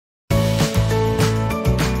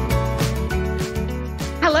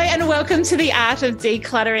Welcome to the Art of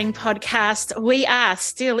Decluttering podcast. We are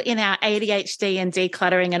still in our ADHD and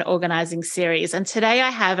decluttering and organising series. And today I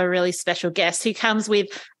have a really special guest who comes with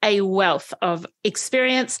a wealth of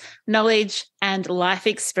experience, knowledge, and life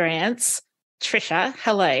experience. Tricia,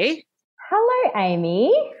 hello. Hello,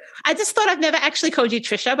 Amy. I just thought I've never actually called you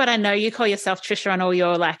Tricia, but I know you call yourself Tricia on all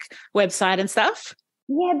your website and stuff.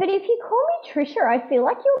 Yeah, but if you call me Tricia, I feel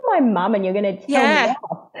like you're my mum and you're going to tell me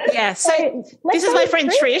off. Yeah, so this is my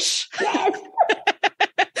friend Trish. Yes.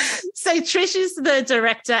 So Trish is the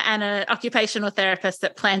Director and an Occupational Therapist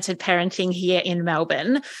at Planted Parenting here in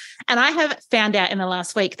Melbourne. And I have found out in the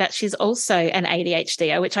last week that she's also an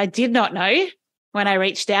ADHDer, which I did not know when I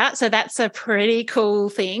reached out. So that's a pretty cool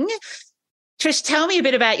thing. Trish, tell me a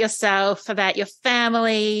bit about yourself, about your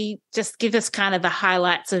family. Just give us kind of the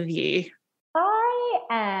highlights of you. I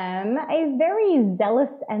am a very zealous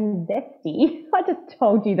and zesty. I just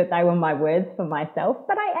told you that they were my words for myself,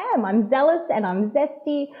 but I am. I'm zealous and I'm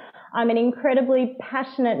zesty. I'm an incredibly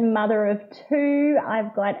passionate mother of two.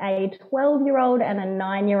 I've got a 12-year-old and a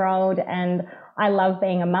 9-year-old, and I love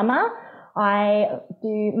being a mama. I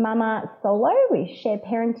do mama solo. We share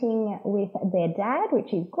parenting with their dad,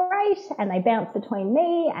 which is great, and they bounce between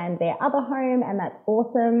me and their other home, and that's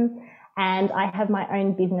awesome. And I have my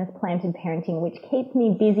own business, Planted Parenting, which keeps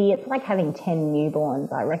me busy. It's like having 10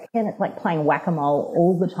 newborns, I reckon. It's like playing whack-a-mole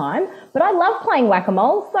all the time. But I love playing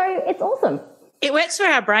whack-a-mole, so it's awesome. It works for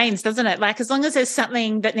our brains, doesn't it? Like, as long as there's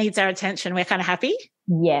something that needs our attention, we're kind of happy.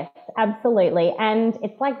 Yes, absolutely. And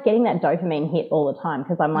it's like getting that dopamine hit all the time,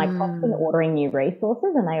 because I'm like often ordering new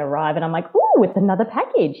resources and they arrive and I'm like, ooh, it's another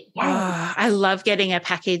package. Yay. Oh, I love getting a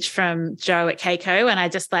package from Joe at Keiko, and I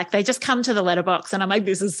just they just come to the letterbox and I'm like,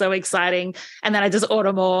 this is so exciting. And then I just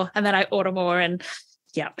order more and then I order more, and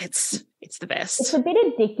yeah, it's the best. It's a bit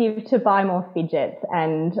addictive to buy more fidgets,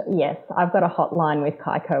 and yes, I've got a hotline with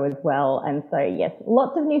Keiko as well. And so yes,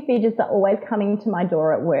 lots of new fidgets are always coming to my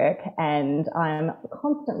door at work, and I'm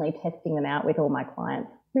constantly testing them out with all my clients.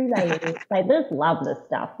 Who they use. They just love this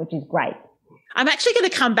stuff, which is great. I'm actually going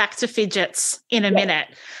to come back to fidgets in a minute,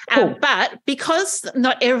 Cool. But because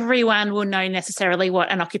not everyone will know necessarily what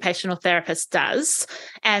an occupational therapist does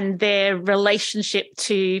and their relationship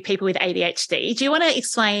to people with ADHD, do you want to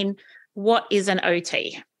explain what is an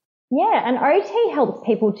OT? Yeah, an OT helps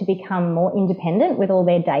people to become more independent with all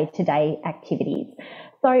their day-to-day activities.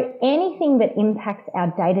 So anything that impacts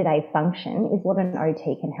our day-to-day function is what an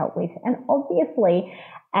OT can help with. And obviously,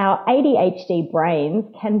 our ADHD brains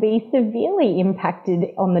can be severely impacted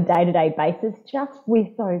on the day-to-day basis just with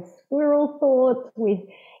those squirrel thoughts, with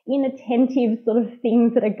inattentive sort of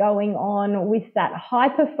things that are going on, with that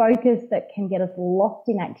hyper-focus that can get us lost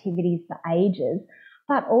in activities for ages,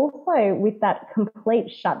 but also with that complete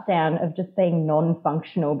shutdown of just being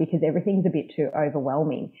non-functional because everything's a bit too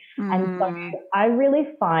overwhelming. And so I really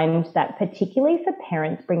find that particularly for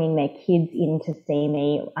parents bringing their kids in to see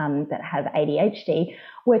me that have ADHD,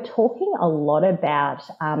 we're talking a lot about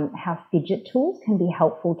how fidget tools can be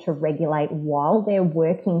helpful to regulate while they're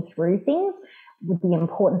working through things, with the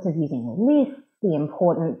importance of using lists, the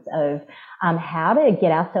importance of how to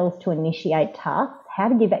get ourselves to initiate tasks, how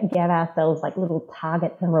to get ourselves like little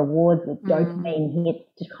targets and rewards with dopamine hits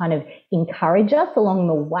to kind of encourage us along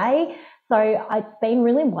the way. So it's been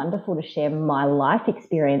really wonderful to share my life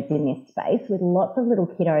experience in this space with lots of little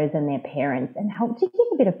kiddos and their parents, and help to give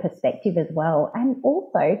a bit of perspective as well. And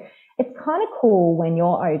also, it's kind of cool when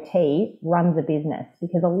your OT runs a business,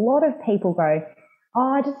 because a lot of people go,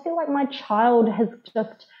 oh, I just feel like my child has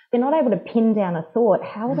just, they're not able to pin down a thought.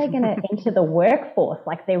 How are they going to enter the workforce?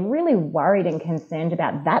 Like, they're really worried and concerned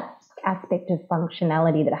about that aspect of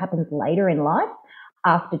functionality that happens later in life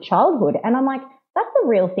after childhood. And I'm like, that's a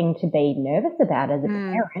real thing to be nervous about as a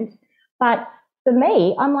parent. But for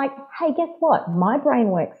me, I'm like, hey, guess what? My brain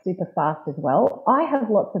works super fast as well. I have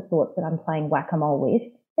lots of thoughts that I'm playing whack-a-mole with.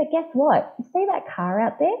 But guess what? You see that car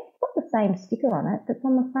out there? It's got the same sticker on it that's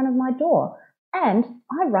on the front of my door. And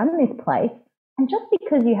I run this place. And just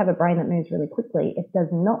because you have a brain that moves really quickly, it does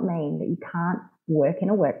not mean that you can't work in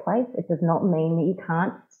a workplace. It does not mean that you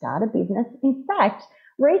can't start a business. In fact,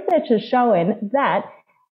 research has shown that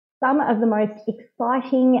some of the most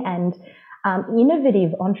exciting and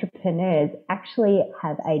innovative entrepreneurs actually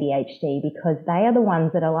have ADHD, because they are the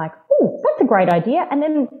ones that are like, oh, that's a great idea. And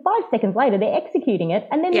then 5 seconds later, they're executing it.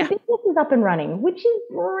 And then the business is up and running, which is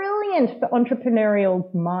brilliant for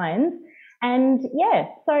entrepreneurial minds. And yeah,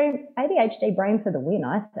 so ADHD brain for the win,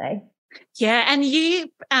 I say. Yeah, and you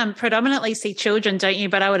predominantly see children, don't you?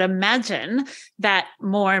 But I would imagine that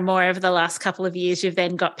more and more over the last couple of years, you've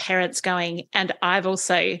then got parents going, and I've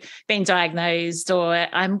also been diagnosed, or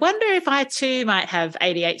I wonder if I too might have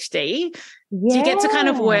ADHD. Do you get to kind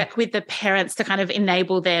of Yeah. work with the parents to kind of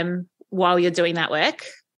enable them while you're doing that work?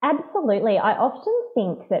 Absolutely. I often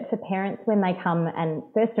think that for parents, when they come, and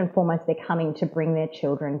first and foremost, they're coming to bring their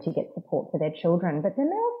children to get support for their children, but then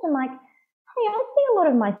they're often like, hey, I see a lot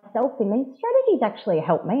of myself in these strategies actually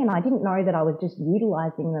help me, and I didn't know that I was just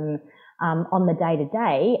utilising them on the day to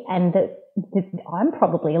day, and that I'm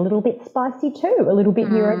probably a little bit spicy too, a little bit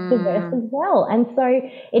neurodiverse as well. And so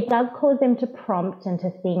it does cause them to prompt and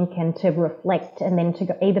to think and to reflect, and then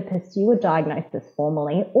to either pursue a diagnosis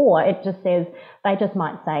formally, or it just says, they just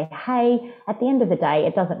might say, hey, at the end of the day,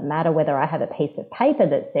 it doesn't matter whether I have a piece of paper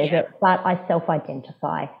that says it, but I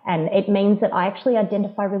self-identify. And it means that I actually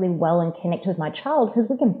identify really well and connect with my child, because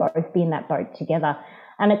we can both be in that boat together.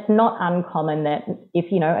 And it's not uncommon that if,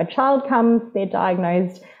 a child comes, they're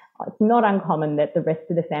diagnosed, it's not uncommon that the rest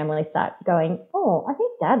of the family start going, oh, I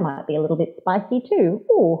think dad might be a little bit spicy too.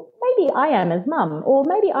 Oh, maybe I am as mum, or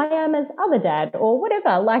maybe I am as other dad, or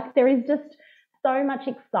whatever. Like, there is just so much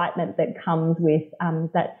excitement that comes with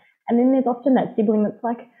that. And then there's often that sibling that's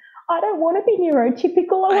like, I don't want to be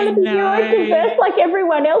neurotypical. I want to be neurodiverse like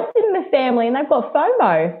everyone else in the family. And they've got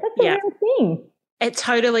FOMO. That's a real thing. It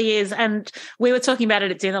totally is. And we were talking about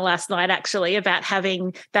it at dinner last night, actually, about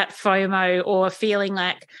having that FOMO, or feeling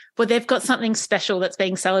like, well, they've got something special that's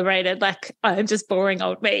being celebrated. Like, I'm just boring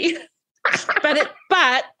old me.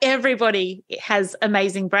 But everybody has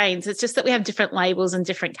amazing brains. It's just that we have different labels and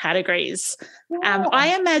different categories. Yeah.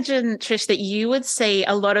 I imagine, Trish, that you would see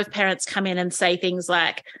a lot of parents come in and say things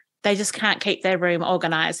like, they just can't keep their room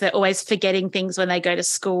organised. They're always forgetting things when they go to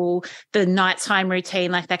school, the nighttime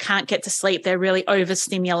routine, like they can't get to sleep. They're really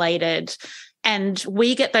overstimulated. And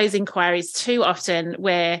we get those inquiries too often,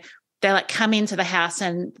 where they like come into the house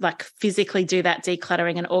and like physically do that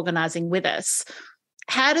decluttering and organising with us.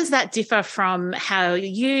 How does that differ from how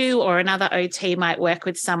you or another OT might work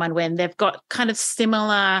with someone when they've got kind of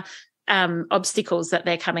similar obstacles that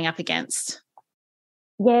they're coming up against?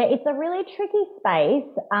 Yeah, it's a really tricky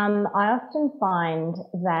space. I often find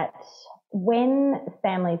that when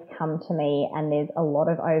families come to me and there's a lot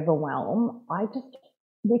of overwhelm,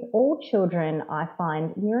 with all children, I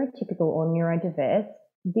find neurotypical or neurodiverse,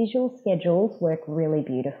 visual schedules work really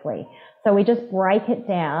beautifully. So we just break it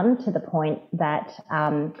down to the point that,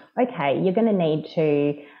 okay, you're going to need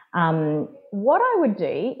to, what I would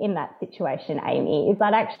do in that situation, Amy, is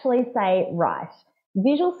I'd actually say, right,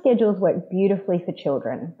 visual schedules work beautifully for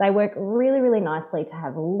children. They work really, really nicely to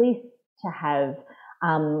have lists, to have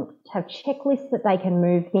checklists that they can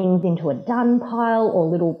move things into a done pile, or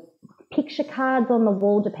little picture cards on the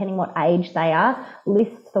wall, depending what age they are,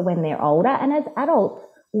 lists for when they're older. And as adults,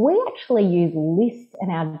 we actually use lists in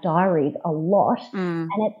our diaries a lot,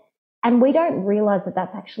 and we don't realize that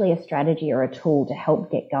that's actually a strategy or a tool to help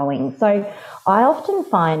get going. So I often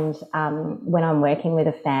find when I'm working with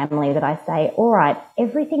a family that I say, all right,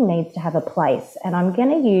 everything needs to have a place, and I'm going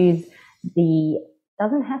to use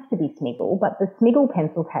doesn't have to be Smiggle, but the Smiggle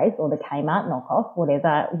pencil case, or the Kmart knockoff,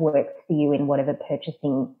 whatever works for you in whatever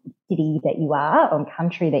purchasing city that you are or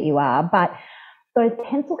country that you are. But those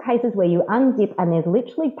pencil cases where you unzip and there's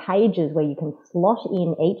literally pages where you can slot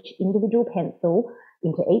in each individual pencil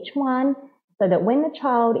into each one, so that when the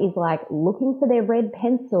child is like looking for their red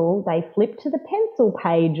pencil, they flip to the pencil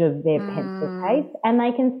page of their pencil case and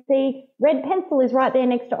they can see red pencil is right there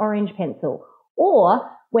next to orange pencil. Or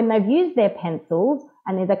when they've used their pencils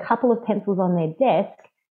and there's a couple of pencils on their desk,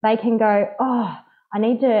 they can go, oh, I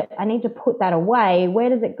need to put that away. Where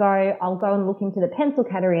does it go? I'll go and look into the pencil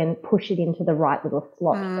category and push it into the right little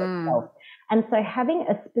slot for itself. And so having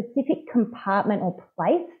a specific compartment or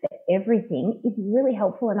place for everything is really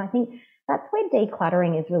helpful. And I think that's where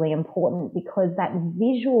decluttering is really important, because that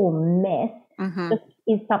visual mess just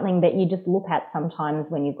is something that you just look at sometimes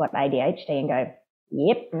when you've got ADHD and go,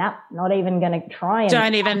 yep, nope, not even going to try.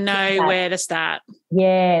 Don't even know where to start.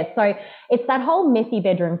 Yeah, so it's that whole messy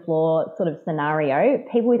bedroom floor sort of scenario.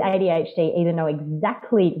 People with ADHD either know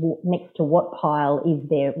exactly next to what pile is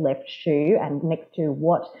their left shoe and next to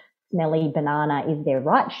what smelly banana is their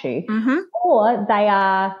right shoe, or they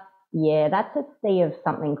are, yeah, that's a sea of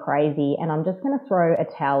something crazy and I'm just going to throw a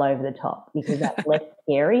towel over the top because that's less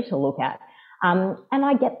scary to look at. And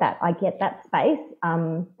I get that space.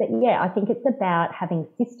 But yeah, I think it's about having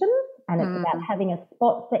systems, and it's about having a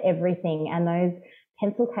spot for everything. And those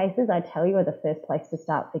pencil cases, I tell you, are the first place to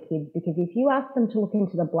start for kids, because if you ask them to look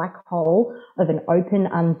into the black hole of an open,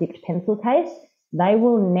 unzipped pencil case, they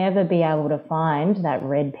will never be able to find that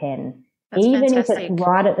red pen, That's even fantastic. if it's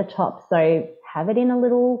right at the top. So have it in a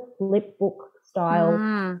little flip book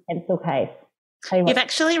style pencil case. You've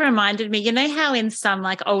actually reminded me, you know how in some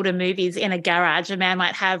like older movies in a garage, a man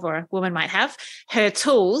might have, or a woman might have her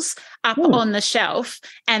tools up on the shelf,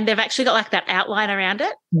 and they've actually got like that outline around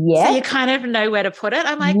it. Yeah. So you kind of know where to put it.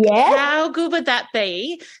 I'm like, how good would that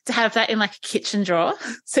be to have that in like a kitchen drawer?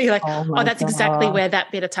 So you're like, oh that's exactly where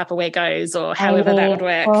that bit of Tupperware goes, or however that would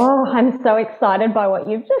work. Oh, I'm so excited by what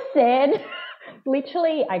you've just said.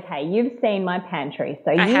 Literally, okay, you've seen my pantry. So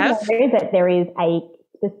you know that there is a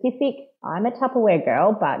specific, I'm a Tupperware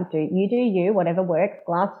girl, but do you, whatever works,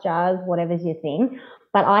 glass jars, whatever's your thing.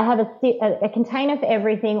 But I have a container for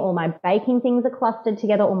everything. All my baking things are clustered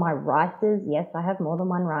together. All my rices, yes, I have more than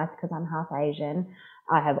one rice because I'm half Asian.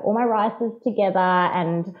 I have all my rices together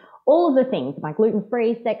and all of the things, my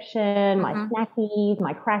gluten-free section, my snackies,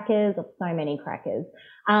 my crackers, so many crackers.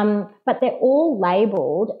 But they're all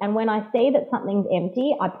labeled. And when I see that something's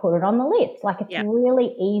empty, I put it on the list. Like it's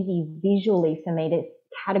really easy visually for me to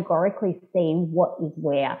categorically see what is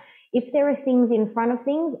where. If there are things in front of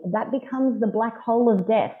things, that becomes the black hole of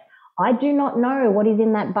death. I do not know what is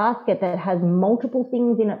in that basket that has multiple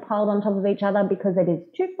things in it piled on top of each other because it is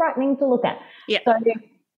too frightening to look at. Yep. So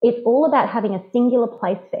it's all about having a singular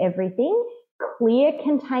place for everything, clear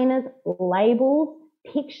containers, labels,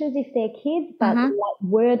 pictures if they're kids, but like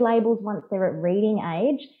word labels once they're at reading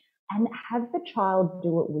age, and have the child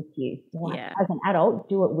do it with you. As an adult,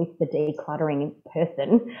 do it with the decluttering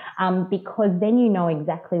person, because then you know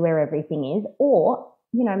exactly where everything is. Or,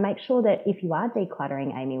 you know, make sure that if you are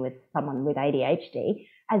decluttering, Amy, with someone with ADHD,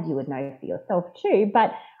 as you would know for yourself too,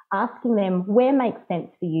 but asking them where makes sense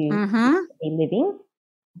for you to be living,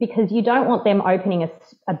 because you don't want them opening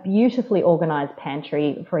a beautifully organised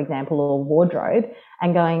pantry, for example, or wardrobe,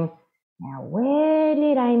 and going, now, where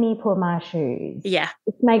did Amy put my shoes? Yeah.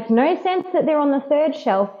 It makes no sense that they're on the third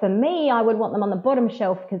shelf. For me, I would want them on the bottom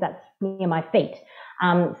shelf because that's near my feet.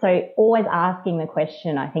 So always asking the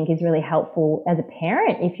question, I think, is really helpful as a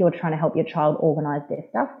parent if you're trying to help your child organise their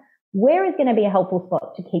stuff. Where is going to be a helpful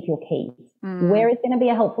spot to keep your keys? Where is going to be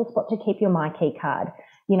a helpful spot to keep your My Key card?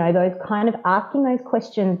 You know, those kind of asking those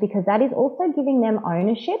questions, because that is also giving them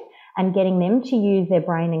ownership and getting them to use their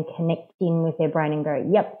brain and connect in with their brain and go,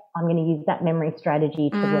 yep, I'm going to use that memory strategy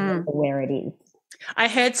to remember where it is. I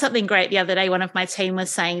heard something great the other day. One of my team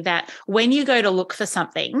was saying that when you go to look for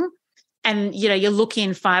something and, you know, you look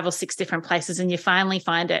in 5 or 6 different places and you finally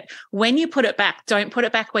find it, when you put it back, don't put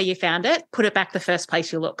it back where you found it, put it back the first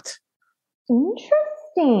place you looked.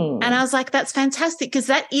 Interesting. And I was like, that's fantastic, because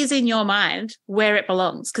that is in your mind where it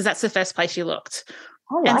belongs, because that's the first place you looked.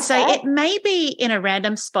 And so it may be in a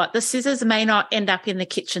random spot. The scissors may not end up in the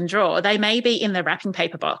kitchen drawer. They may be in the wrapping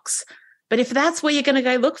paper box. But if that's where you're going to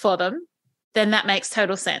go look for them, then that makes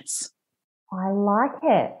total sense. I like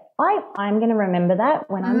it. I'm going to remember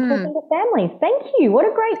that when I'm talking to families. Thank you. What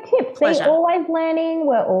a great tip. Pleasure. See, always learning.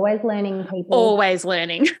 We're always learning, people. Always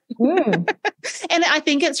learning. And I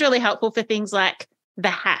think it's really helpful for things like the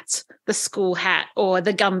hat, the school hat, or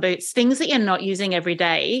the gumboots, things that you're not using every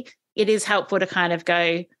day. It is helpful to kind of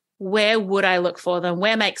go, where would I look for them?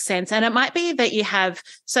 Where makes sense? And it might be that you have,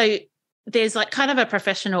 so there's like kind of a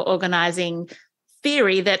professional organising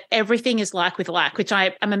theory that everything is like with like, which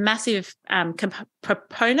I am a massive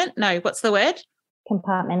proponent. No, what's the word?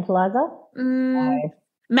 Compartmentalizer?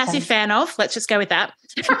 Massive fan of. Let's just go with that.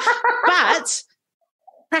 But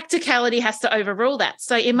practicality has to overrule that.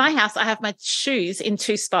 So in my house, I have my shoes in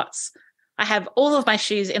 2 spots. I have all of my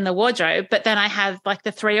shoes in the wardrobe, but then I have like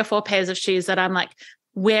the 3 or 4 pairs of shoes that I'm like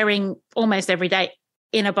wearing almost every day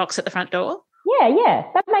in a box at the front door. Yeah,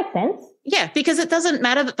 that makes sense. Yeah, because it doesn't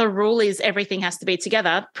matter that the rule is everything has to be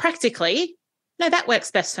together. Practically, no, that works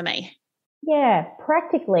best for me. Yeah,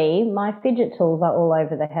 practically my fidget tools are all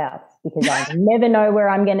over the house because I never know where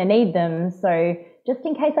I'm going to need them. So just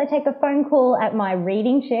in case I take a phone call at my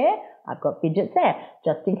reading chair, I've got fidgets there.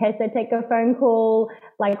 Just in case I take a phone call,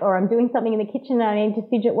 or I'm doing something in the kitchen and I need to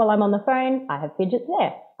fidget while I'm on the phone, I have fidgets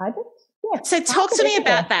there. So talk to me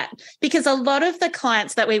about that, because a lot of the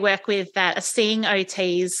clients that we work with that are seeing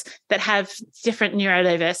OTs that have different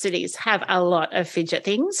neurodiversities have a lot of fidget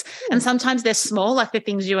things. And sometimes they're small, like the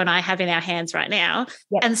things you and I have in our hands right now.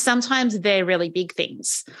 And sometimes they're really big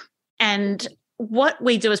things. And what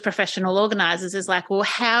we do as professional organisers is like, well,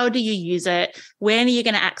 how do you use it? When are you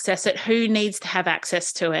going to access it? Who needs to have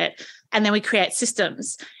access to it? And then we create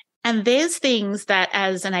systems. And there's things that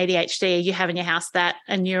as an ADHD you have in your house that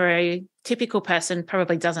a neurotypical person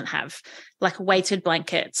probably doesn't have, like weighted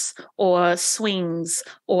blankets or swings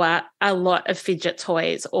or a lot of fidget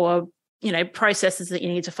toys or processes that you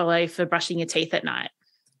need to follow for brushing your teeth at night.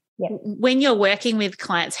 Yep. When you're working with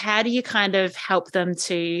clients, how do you kind of help them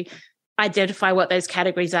to identify what those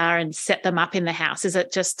categories are and set them up in the house? Is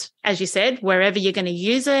it just, as you said, wherever you're going to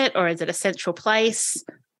use it, or is it a central place?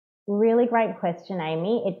 Really great question,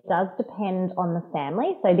 Amy. It does depend on the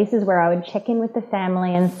family. So this is where I would check in with the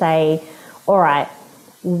family and say, all right,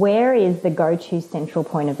 where is the go-to central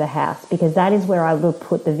point of the house? Because that is where I will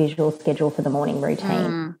put the visual schedule for the morning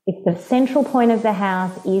routine. If the central point of the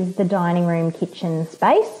house is the dining room, kitchen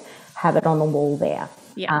space, have it on the wall there.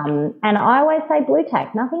 Yeah. And I always say blue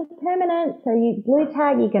tack, nothing's permanent. So you blue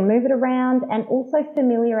tag, you can move it around, and also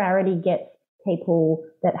familiarity gets people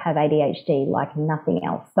that have ADHD like nothing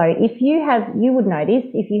else. So you would know this,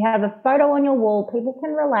 if you have a photo on your wall, people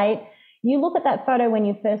can relate. You look at that photo when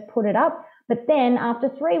you first put it up, but then after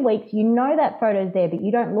 3 weeks, you know that photo's there, but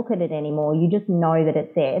you don't look at it anymore. You just know that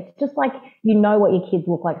it's there. It's just like you know what your kids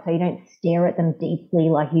look like, so you don't stare at them deeply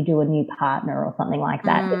like you do a new partner or something like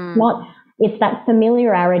that. It's that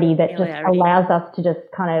familiarity that just allows us to just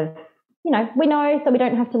kind of, we know, so we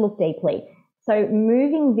don't have to look deeply. So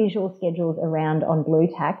moving visual schedules around on blue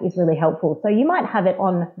tack is really helpful. So you might have it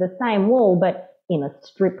on the same wall, but in a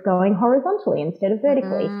strip going horizontally instead of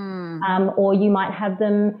vertically. Or you might have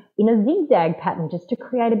them in a zigzag pattern just to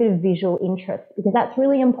create a bit of visual interest, because that's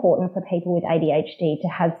really important for people with ADHD to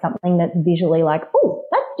have something that's visually like, oh,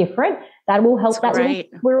 that's different. That will help that little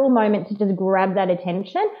squirrel moment to just grab that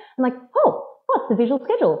attention. And like, oh, what's the visual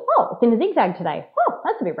schedule? Oh, it's in a zigzag today. Oh,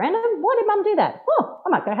 that's a bit random. Why did Mum do that? Oh, I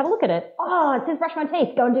might go have a look at it. Oh, it says brush my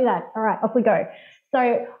teeth. Go and do that. All right, off we go. So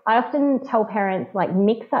I often tell parents, like,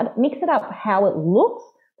 mix it up how it looks,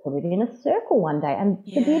 put it in a circle one day. And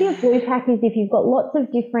the beauty of blue tack is if you've got lots of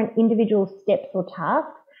different individual steps or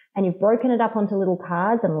tasks and you've broken it up onto little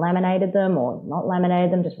cards and laminated them, or not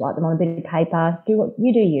laminated them, just write them on a bit of paper, do what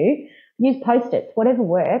you do, use Post-its, whatever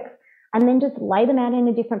works, and then just lay them out in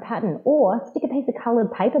a different pattern, or stick a piece of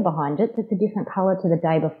coloured paper behind it that's a different colour to the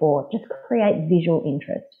day before. Just create visual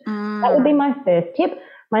interest. That would be my first tip.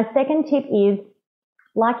 My second tip is,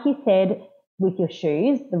 like you said, with your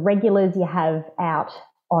shoes, the regulars you have out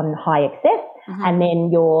on high access, and then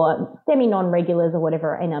your semi-non-regulars or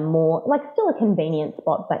whatever in a more, like, still a convenient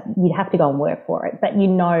spot, but you'd have to go and work for it. But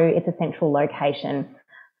it's a central location.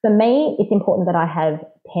 For me, it's important that I have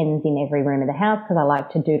pens in every room of the house because I like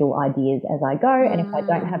to doodle ideas as I go. And if I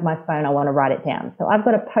don't have my phone, I want to write it down. So I've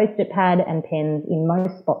got a Post-it pad and pens in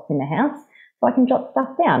most spots in the house so I can jot stuff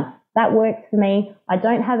down. That works for me. I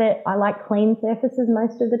don't have it. I like clean surfaces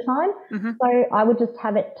most of the time. So I would just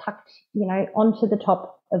have it tucked, onto the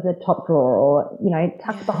top of the top drawer, or,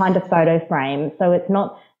 tucked behind a photo frame. So it's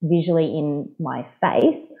not visually in my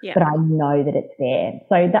face, but I know that it's there.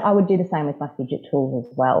 So I would do the same with my fidget tools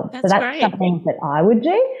as well. So that's something that I would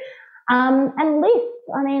do. And lists.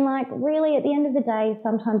 I mean, like, really, at the end of the day,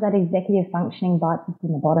 sometimes that executive functioning bites us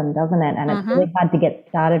in the bottom, doesn't it? And it's really hard to get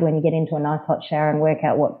started when you get into a nice hot shower and work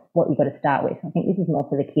out what you've got to start with. I think this is more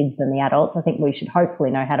for the kids than the adults. I think we should hopefully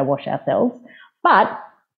know how to wash ourselves. But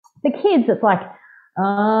the kids, it's like,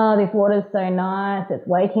 oh, this water's so nice. It's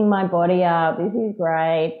waking my body up. This is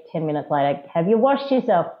great. 10 minutes later, have you washed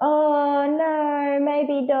yourself? Oh, no,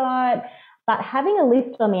 maybe not. But having a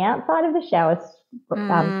list on the outside of the shower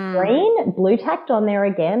screen, blue tacked on there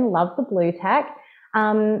again, love the blue tack.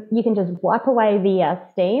 You can just wipe away the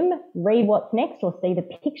steam, read what's next, or see the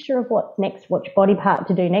picture of what's next, which body part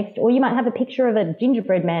to do next. Or you might have a picture of a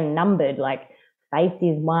gingerbread man numbered, like face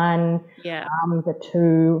is 1, arms are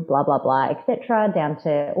 2, blah, blah, blah, etc., down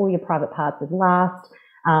to all your private parts is last.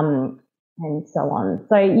 And so on.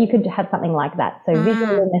 So you could have something like that. So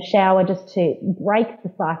visual in the shower, just to break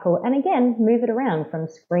the cycle, and again, move it around from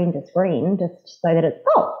screen to screen, just so that it's,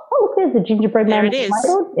 look, there's a gingerbread man. There it is.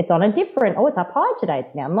 It's on a different, it's up high today,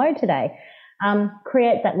 it's down low today.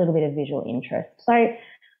 Create that little bit of visual interest. So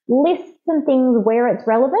lists and things where it's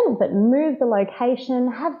relevant, but move the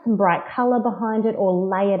location, have some bright colour behind it, or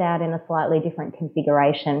lay it out in a slightly different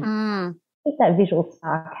configuration. Keep that visual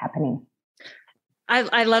spark happening.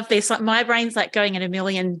 I love this. Like, my brain's like going in a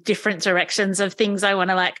million different directions of things I want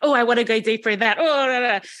to I want to go deeper in that.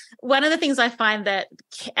 One of the things I find that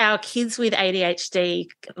our kids with ADHD,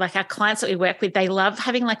 like our clients that we work with, they love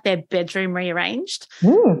having like their bedroom rearranged.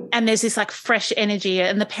 And there's this like fresh energy,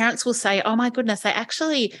 and the parents will say, oh my goodness, they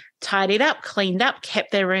actually tidied up, cleaned up,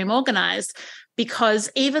 kept their room organized, because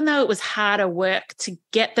even though it was harder work to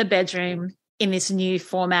get the bedroom in this new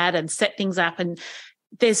format and set things up, and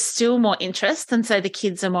there's still more interest, and so the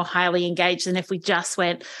kids are more highly engaged than if we just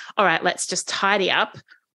went, all right, let's just tidy up.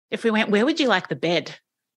 If we went, where would you like the bed?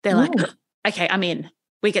 They're like, okay, I'm in.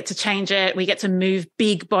 we get to change it. We get to move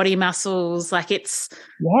big body muscles. Like it's,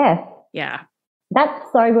 yes. Yeah. That's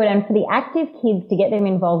so good. And for the active kids, to get them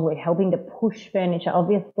involved with helping to push furniture,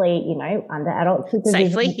 obviously, under adult supervision,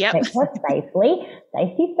 Safely, yep.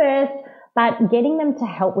 Safety first, but getting them to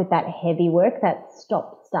help with that heavy work, that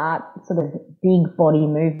stop-start sort of big body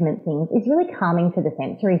movement things is really calming to the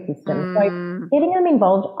sensory system. So getting them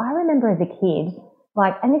involved, I remember as a kid,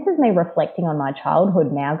 and this is me reflecting on my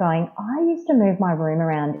childhood now, going, I used to move my room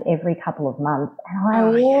around every couple of months and I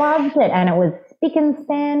loved it. And it was spick and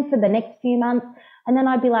span for the next few months. And then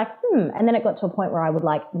I'd be like, And then it got to a point where I would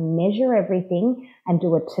measure everything and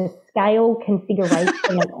do a to scale configuration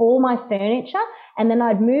of all my furniture. And then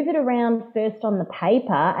I'd move it around first on the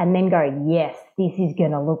paper and then go, yes, this is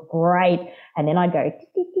going to look great. And then I'd go,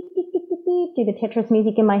 tick, tick, tick, tick, tick, tick, tick, do the Tetris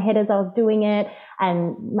music in my head as I was doing it,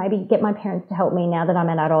 and maybe get my parents to help me. Now that I'm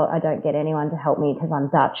an adult, I don't get anyone to help me because I'm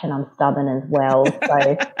Dutch and I'm stubborn as well.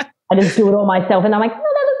 So I just do it all myself, and I'm like, oh,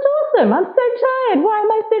 that looks awesome. I'm so tired. Why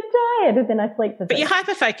am I so tired? And then I sleep for 3 But you're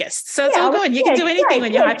hyper-focused, so it's all good. You can do anything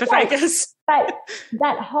when you're hyper-focused. But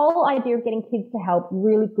that whole idea of getting kids to help,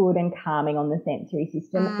 really good and calming on the sensory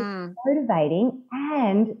system, is motivating,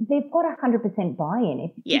 and they've got 100% buy-in.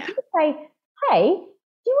 If you say, hey,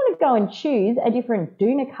 do you want to go and choose a different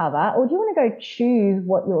doona cover, or do you want to go choose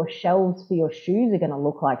what your shelves for your shoes are going to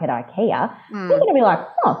look like at IKEA? They're going to be like,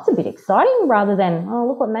 oh, it's a bit exciting, rather than, oh,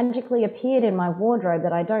 look what magically appeared in my wardrobe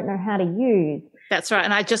that I don't know how to use. That's right.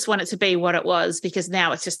 And I just want it to be what it was, because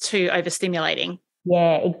now it's just too overstimulating.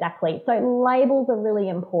 Yeah, exactly. So labels are really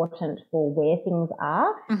important for where things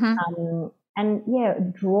are.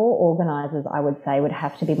 And drawer organisers, I would say, would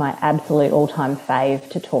have to be my absolute all-time fave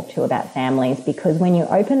to talk to about families, because when you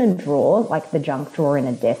open a drawer, like the junk drawer in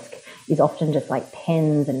a desk is often just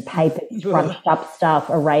pens and papers, scrunched up stuff,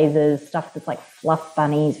 erasers, stuff that's fluff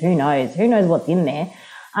bunnies, who knows what's in there.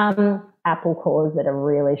 Apple cores that are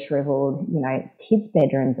really shriveled, kids'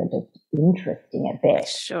 bedrooms are just interesting at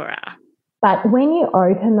best. They sure are. But when you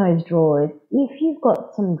open those drawers, if you've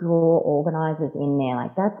got some drawer organisers in there,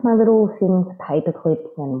 that's my little thing for paper clips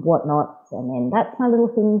and whatnots, and then that's my little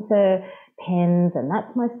thing for pens, and that's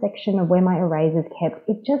my section of where my erasers kept,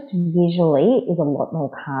 it just visually is a lot more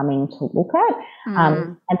calming to look at.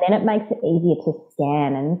 And then it makes it easier to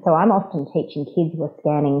scan. And so I'm often teaching kids who are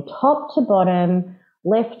scanning top to bottom,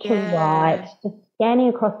 left to right, just scanning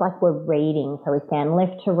across like we're reading. So we scan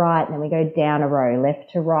left to right, and then we go down a row, left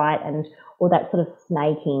to right, or that sort of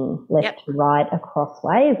snaking left to right across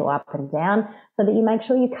ways or up and down, so that you make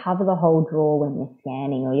sure you cover the whole drawer when you're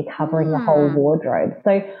scanning, or you're covering the whole wardrobe. So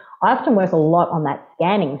I often work a lot on that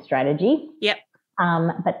scanning strategy.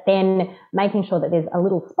 But then making sure that there's a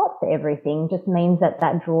little spot for everything just means that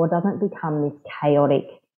drawer doesn't become this chaotic.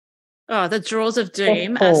 Oh, the drawers of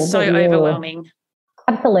doom are so overwhelming.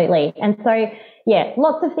 Absolutely. And so,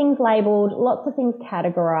 lots of things labelled, lots of things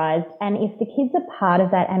categorised. And if the kids are part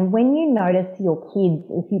of that, and when you notice your kids,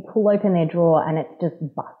 if you pull open their drawer and it's just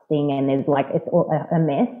busting and there's it's all a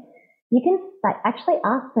mess, you can actually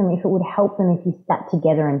ask them if it would help them if you sat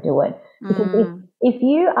together and do it. Because if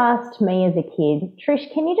you asked me as a kid,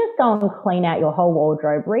 Trish, can you just go and clean out your whole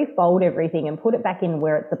wardrobe, refold everything and put it back in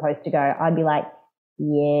where it's supposed to go, I'd be like,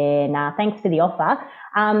 yeah, nah, thanks for the offer.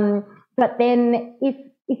 But then if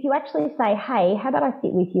you actually say, hey, how about I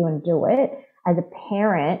sit with you and do it, as a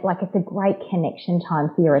parent, it's a great connection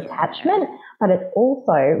time for your attachment, but it's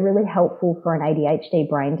also really helpful for an ADHD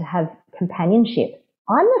brain to have companionship.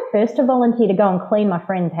 I'm the first to volunteer to go and clean my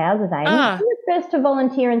friends' houses, Amy. I'm the first to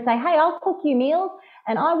volunteer and say, hey, I'll cook you meals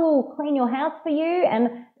and I will clean your house for you. And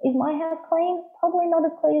is my house clean? Probably not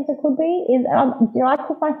as clean as it could be. Do I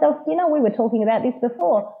cook myself dinner? We were talking about this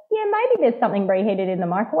before. Yeah, maybe there's something reheated in the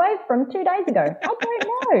microwave from 2 days ago. I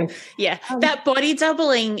don't know. That body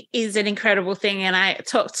doubling is an incredible thing. And I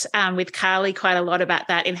talked with Carly quite a lot about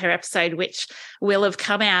that in her episode, which will have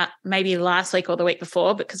come out maybe last week or the week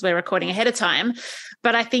before, because we're recording ahead of time.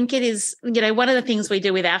 But I think it is, one of the things we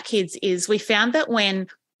do with our kids is we found that when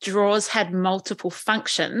drawers had multiple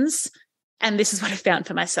functions, and this is what I found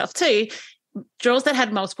for myself too, drawers that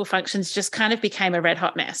had multiple functions just kind of became a red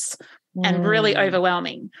hot mess and really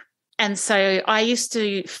overwhelming. And so I used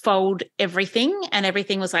to fold everything, and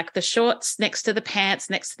everything was like the shorts next to the pants,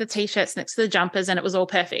 next to the T-shirts, next to the jumpers, and it was all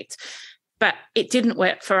perfect. But it didn't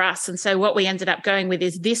work for us. And so what we ended up going with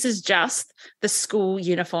is, this is just the school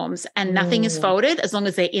uniforms and nothing is folded. As long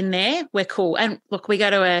as they're in there, we're cool. And look, we go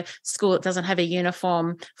to a school that doesn't have a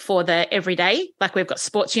uniform for the everyday. Like, we've got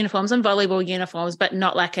sports uniforms and volleyball uniforms, but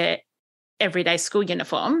not like a everyday school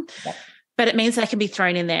uniform. but it means they can be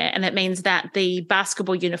thrown in there. And it means that the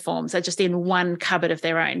basketball uniforms are just in one cupboard of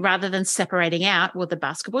their own rather than separating out. Well, the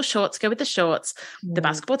basketball shorts go with the shorts, the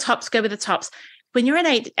basketball tops go with the tops. When you're an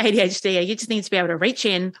ADHD, you just need to be able to reach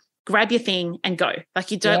in, grab your thing and go. Like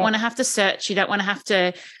you don't want to have to search. You don't want to have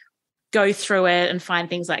to go through it and find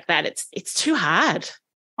things like that. It's too hard.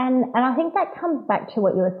 And I think that comes back to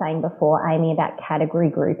what you were saying before, Amy, about category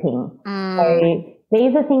grouping. So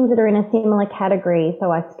these are things that are in a similar category,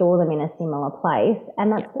 so I store them in a similar place. And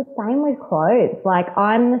that's the same with clothes. Like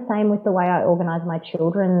I'm the same with the way I organise my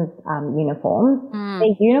children's uniforms.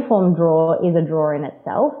 The uniform drawer is a drawer in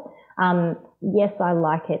itself. Yes, I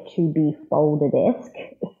like it to be folded-esque,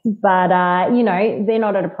 but, you know, they're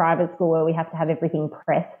not at a private school where we have to have everything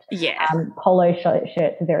pressed. Polo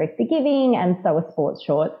shirts are very forgiving, and so are sports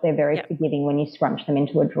shorts. They're very forgiving when you scrunch them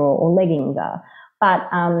into a drawer, or leggings are. But,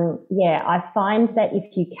 I find that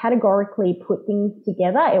if you categorically put things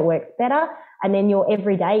together, it works better. And then your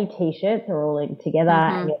everyday T-shirts are all in together,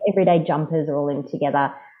 and your everyday jumpers are all in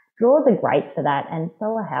together. Drawers are great for that, and so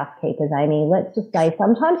are housekeepers, Amy. Let's just say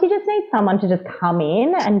sometimes you just need someone to just come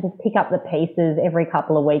in and just pick up the pieces every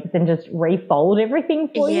couple of weeks and just refold everything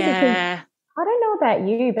for you. Because I don't know about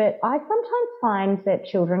you, but I sometimes find that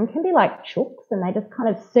children can be like chooks and they just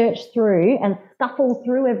kind of search through and scuffle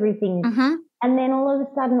through everything. And then all of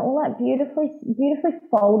a sudden, all that beautifully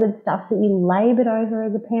folded stuff that you laboured over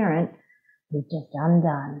as a parent is just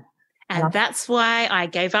undone. And that's why I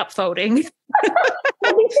gave up folding.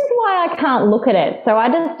 Well, this is why I can't look at it. So I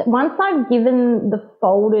just, once I've given the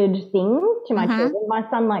folded things to my children, my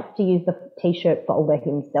son likes to use the T-shirt folder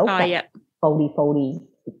himself. Foldy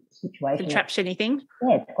situation. Contraption-y thing.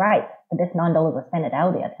 Yeah, it's great. The best $9 I spent at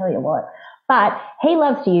Aldi, I tell you what. But he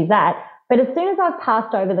loves to use that. But as soon as I've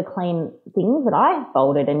passed over the clean things that I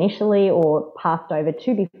folded initially or passed over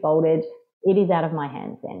to be folded, it is out of my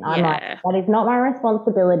hands then. I'm like, that is not my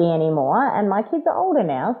responsibility anymore. And my kids are older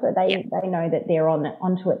now, so they know that they're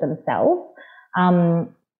onto it themselves.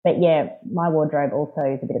 But yeah, my wardrobe also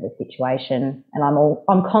is a bit of a situation, and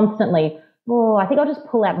I'm constantly, I think I'll just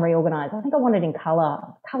pull out and reorganise. I think I want it in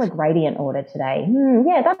colour gradient order today.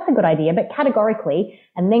 Yeah, that's a good idea, but categorically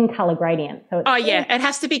and then colour gradient. So it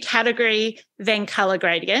has to be category, then colour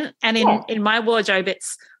gradient. And in my wardrobe,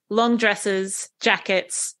 it's long dresses,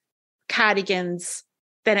 jackets, cardigans,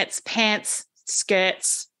 then it's pants,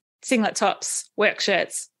 skirts, singlet tops, work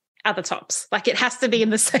shirts, other tops. Like it has to be in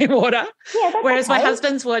the same order. Whereas my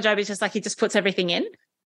husband's wardrobe is just like he just puts everything in.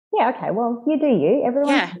 Yeah, okay. Well, you do you.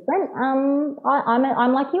 Everyone's different.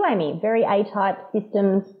 I'm like you, Amy. Very A-type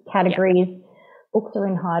systems, categories. Books are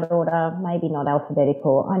in high order, maybe not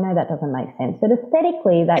alphabetical. I know that doesn't make sense, but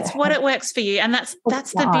aesthetically, that's what it works for you, and that's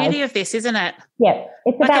the beauty of this, isn't it? Yeah,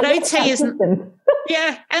 it's like about an OT isn't. systems.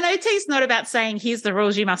 An OT is not about saying here's the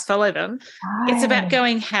rules, you must follow them. It's about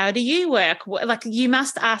going, how do you work? Like you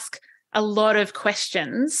must ask a lot of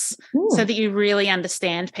questions so that you really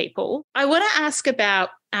understand people. I want to ask about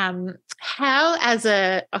how, as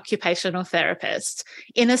a occupational therapist,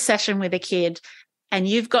 in a session with a kid, and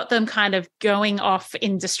you've got them kind of going off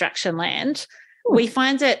in distraction land, we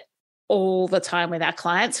find it all the time with our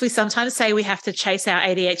clients. We sometimes say we have to chase our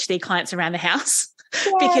ADHD clients around the house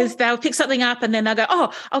because they'll pick something up and then they'll go,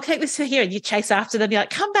 I'll take this to here, and you chase after them. You're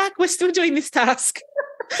like, come back, we're still doing this task.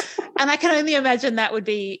 And I can only imagine that would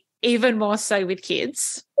be even more so with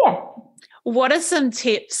kids. Yeah. What are some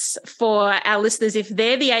tips for our listeners if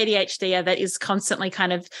they're the ADHDer that is constantly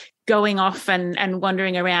kind of going off and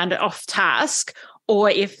wandering around off task, or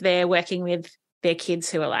if they're working with their kids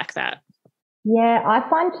who are like that? Yeah, I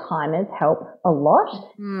find timers help a lot.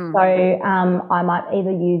 So I might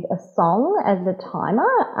either use a song as a timer,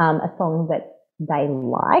 a song that they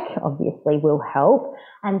like, obviously will help,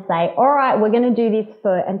 and say, all right, we're going to do this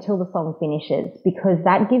until the song finishes, because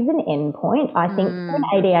that gives an end point. I think for an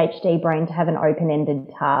ADHD brain to have an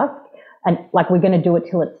open-ended task, and like we're going to do it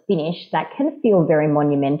till it's finished, that can feel very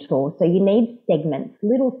monumental. So you need segments,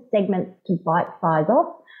 little segments to bite size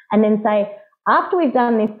off, and then say, after we've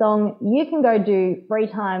done this song, you can go do free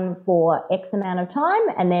time for X amount of time,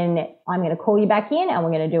 and then I'm going to call you back in and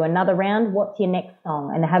we're going to do another round. What's your next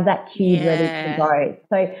song? And have that cued ready to go.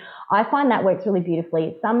 So I find that works really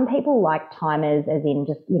beautifully. Some people like timers as in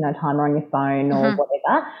just, timer on your phone or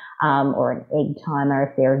whatever, or an egg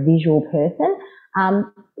timer if they're a visual person.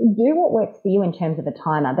 Do what works for you in terms of a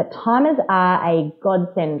timer. But timers are a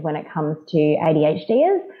godsend when it comes to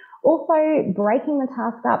ADHDers. Also, breaking the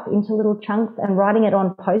task up into little chunks and writing it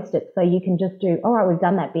on Post-it so you can just do, all right, we've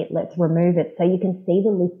done that bit, let's remove it. So you can see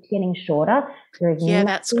the list getting shorter.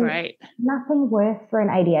 That's great. Nothing worse for an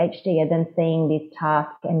ADHDer than seeing this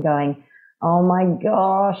task and going, oh my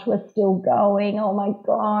gosh, we're still going. Oh my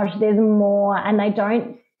gosh, there's more. And they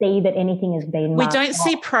don't see that anything has been We marked don't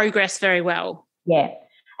see off. progress very well. Yeah.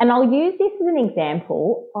 And I'll use this as an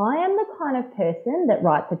example. I am the kind of person that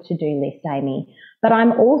writes a to-do list, Amy, but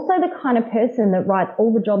I'm also the kind of person that writes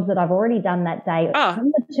all the jobs that I've already done that day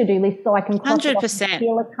on the to-do list so I can cross it off and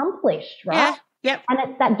feel accomplished, right? Yeah. Yep. And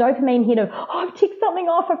it's that dopamine hit of, oh, I've ticked something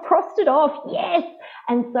off, I've crossed it off, yes.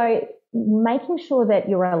 And so making sure that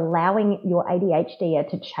you're allowing your ADHD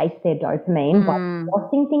to chase their dopamine by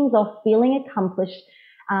crossing things off, feeling accomplished,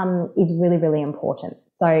 is really, really important.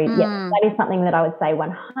 So yeah, that is something that I would say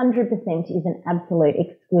 100% is an absolute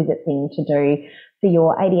exquisite thing to do for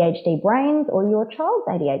your ADHD brains or your child's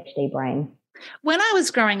ADHD brain. When I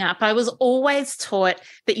was growing up, I was always taught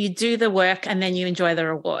that you do the work and then you enjoy the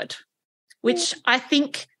reward, which I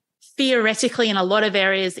think theoretically in a lot of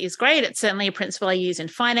areas is great. It's certainly a principle I use in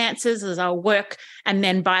finances, as I'll work and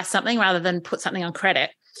then buy something rather than put something on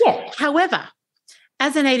credit. Yeah. However,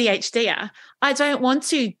 as an ADHDer, I don't want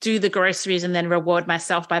to do the groceries and then reward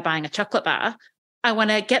myself by buying a chocolate bar. I want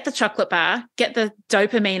to get the chocolate bar, get the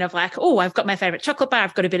dopamine of like, oh, I've got my favorite chocolate bar,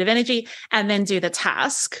 I've got a bit of energy, and then do the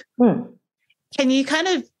task. Can you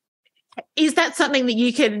is that something that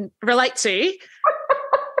you can relate to?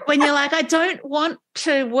 When you're like, I don't want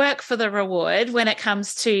to work for the reward when it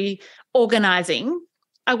comes to organising.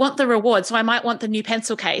 I want the reward. So I might want the new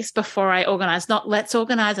pencil case before I organise, not let's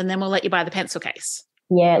organise and then we'll let you buy the pencil case.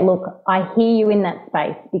 Yeah, look, I hear you in that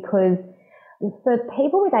space, because for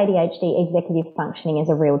people with ADHD, executive functioning is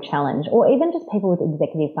a real challenge, or even just people with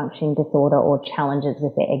executive functioning disorder or challenges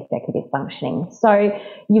with their executive functioning. So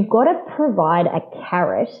you've got to provide a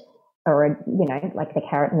carrot, or like the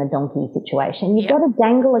carrot and the donkey situation. You've got to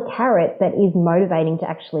dangle a carrot that is motivating to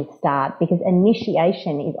actually start, because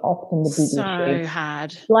initiation is often the big issue. So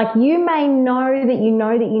hard. Like, you may know that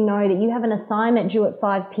you have an assignment due at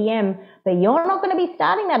 5 p.m, but you're not going to be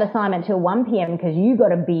starting that assignment till 1 p.m. because you got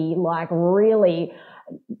to be like really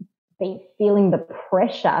be feeling the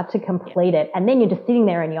pressure to complete it. And then you're just sitting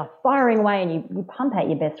there and you're firing away and you pump out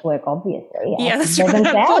your best work, obviously. Yeah, that's right.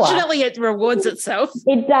 Unfortunately, it rewards itself.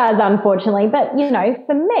 It does, unfortunately. But,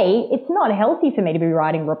 for me, it's not healthy for me to be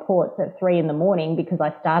writing reports at 3 a.m. because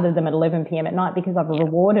I started them at 11 p.m. at night, because I've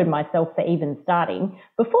rewarded myself for even starting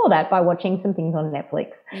before that by watching some things on Netflix.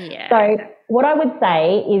 Yeah. So what I would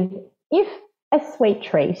say is, if a sweet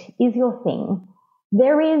treat is your thing,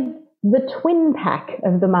 there is the twin pack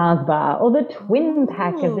of the Mars bar or the twin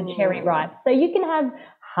pack of the cherry ripe. So you can have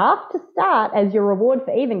half to start as your reward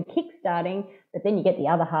for even kickstarting, but then you get the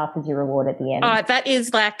other half as your reward at the end. Oh, that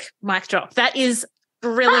is like mic drop. That is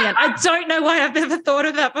brilliant. I don't know why I've never thought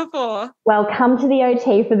of that before. Well, come to the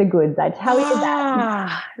OT for the goods. I tell you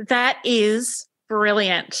that. That is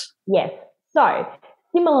brilliant. Yes. So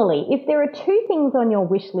similarly, if there are two things on your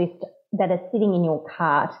wish list that are sitting in your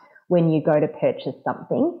cart when you go to purchase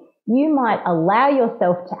something, you might allow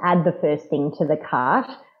yourself to add the first thing to the cart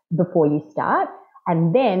before you start.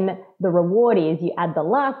 And then the reward is you add the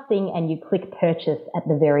last thing and you click purchase at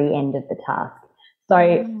the very end of the task.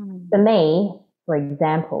 So for me, for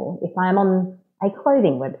example, if I'm on a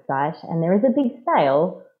clothing website and there is a big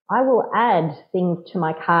sale, I will add things to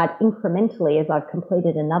my cart incrementally as I've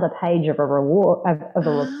completed another page of a report,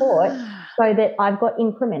 so that I've got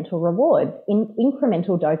incremental rewards,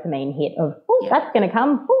 incremental dopamine hit of, that's going to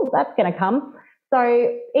come, that's going to come.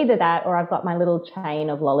 So either that, or I've got my little chain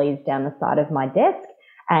of lollies down the side of my desk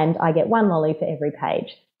and I get one lolly for every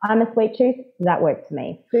page. I'm a sweet tooth, that works for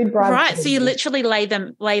me. Food bribes. Right, so you literally lay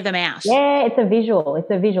them out. Yeah, it's a visual. It's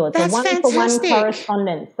That's a one-for-one fantastic.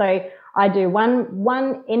 correspondence. So I do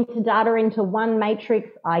one enter data into one matrix,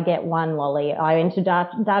 I get one lolly. I enter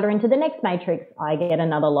data into the next matrix, I get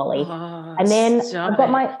another lolly. And then I've got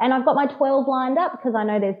my 12 lined up, because I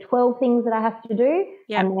know there's 12 things that I have to do,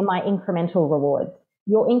 and they're my incremental rewards.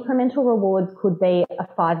 Your incremental rewards could be a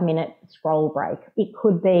 5-minute scroll break. It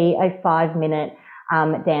could be a 5-minute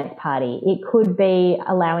dance party. It could be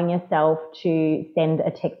allowing yourself to send a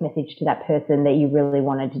text message to that person that you really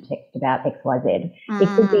wanted to text about XYZ. It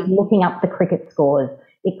could be looking up the cricket scores.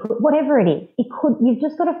 It could, whatever it is, you've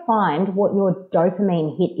just got to find what your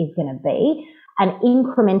dopamine hit is going to be and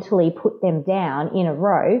incrementally put them down in a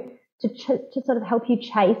row to sort of help you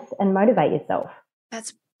chase and motivate yourself.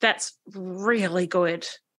 That's really good.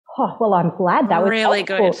 Oh, well, I'm glad that was really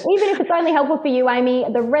helpful. good. Even if it's only helpful for you, Amy,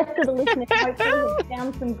 the rest of the listeners hopefully have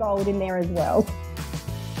found some gold in there as well.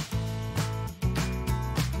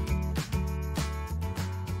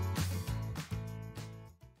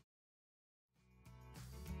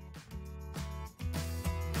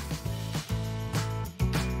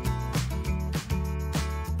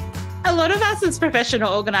 A lot of us as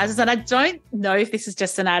professional organisers, and I don't know if this is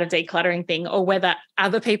just an art of decluttering thing or whether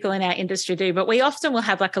other people in our industry do, but we often will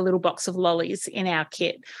have like a little box of lollies in our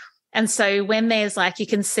kit. And so when there's like, you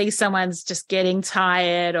can see someone's just getting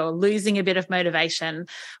tired or losing a bit of motivation,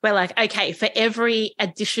 we're like, okay, for every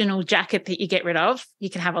additional jacket that you get rid of, you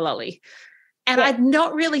can have a lolly. And yeah. I'd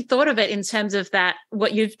not really thought of it in terms of that,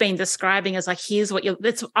 what you've been describing as like, here's what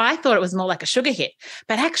I thought it was more like a sugar hit,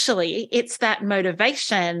 but actually it's that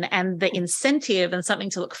motivation and the incentive and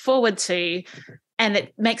something to look forward to, and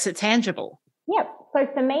it makes it tangible. Yep. So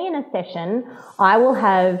for me in a session,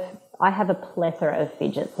 I have a plethora of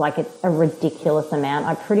fidgets, like it's a ridiculous amount.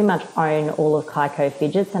 I pretty much own all of Kaiko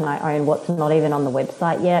fidgets, and I own what's not even on the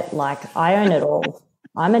website yet. Like I own it all.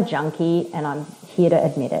 I'm a junkie and I'm here to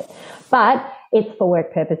admit it. But it's for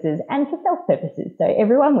work purposes and for self purposes, so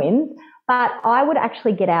everyone wins. But I would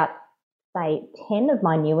actually get out, say, 10 of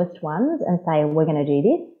my newest ones and say, we're going to do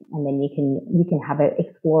this, and then you can have an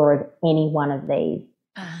explore of any one of these.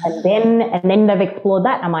 And then they've explored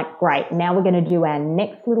that. I'm like, great, now we're going to do our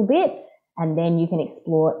next little bit, and then you can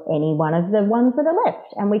explore any one of the ones that are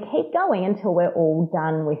left. And we keep going until we're all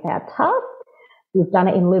done with our task. We've done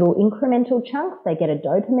it in little incremental chunks. They get a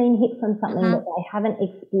dopamine hit from something that they haven't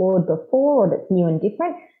explored before or that's new and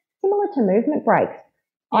different, similar to movement breaks.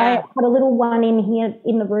 Yeah. I had a little one in here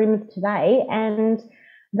in the rooms today, and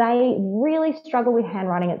they really struggle with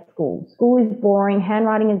handwriting at school. School is boring.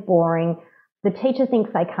 Handwriting is boring. The teacher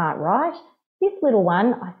thinks they can't write. This little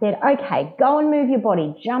one, I said, okay, go and move your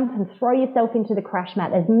body, jump and throw yourself into the crash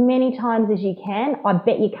mat as many times as you can. I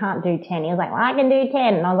bet you can't do 10. He was like, well, I can do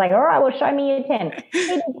 10. And I was like, all right, well, show me your 10. He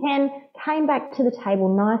did 10, came back to the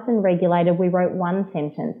table nice and regulated. We wrote one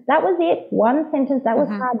sentence. That was it. One sentence. That was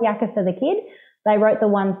hard yakka for the kid. They wrote the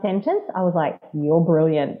one sentence. I was like, you're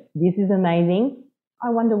brilliant. This is amazing. I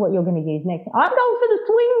wonder what you're going to use next. I'm going for the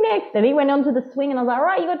swing next. And he went onto the swing, and I was like, all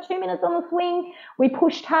right, you got 2 minutes on the swing. We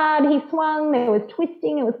pushed hard. He swung. There was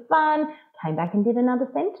twisting. It was fun. Came back and did another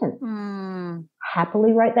sentence.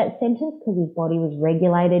 Happily wrote that sentence because his body was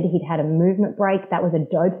regulated. He'd had a movement break. That was a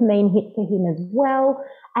dopamine hit for him as well.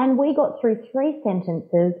 And we got through 3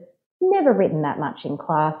 sentences, never written that much in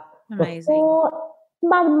class. Amazing. Before,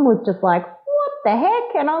 Mum was just like, what the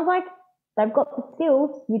heck? And I was like, they've got the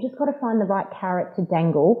skills. You just got to find the right carrot to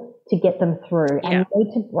dangle to get them through. And you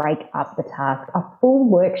need to break up the task. A full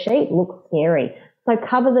worksheet looks scary. So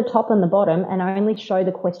cover the top and the bottom and only show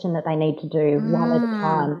the question that they need to do one at a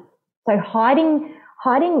time. So hiding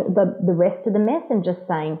the rest of the mess and just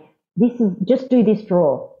saying, just do this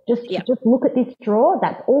drawer. Just look at this drawer.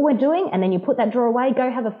 That's all we're doing. And then you put that drawer away, go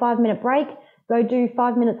have a 5-minute break. Go do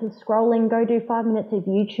 5 minutes of scrolling, go do 5 minutes of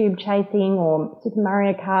YouTube chasing or Super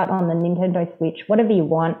Mario Kart on the Nintendo Switch, whatever you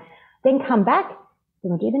want. Then come back,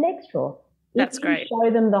 then we'll do the next drawer. That's great. Show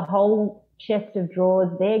them the whole chest of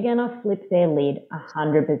drawers, they're going to flip their lid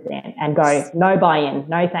 100% and go, no buy-in,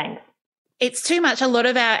 no thanks. It's too much. A lot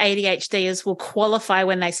of our ADHDers will qualify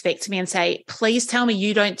when they speak to me and say, please tell me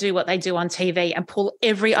you don't do what they do on TV and pull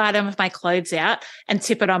every item of my clothes out and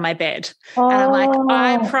tip it on my bed. And I'm like,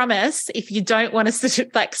 I promise if you don't want us to,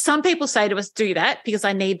 like some people say to us, do that because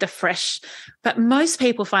I need the fresh, but most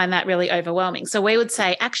people find that really overwhelming. So we would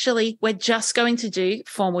say, actually, we're just going to do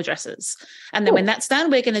formal dresses. And then when that's done,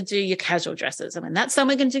 we're going to do your casual dresses. And when that's done,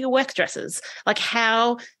 we're going to do your work dresses. Like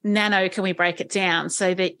how nano can we break it down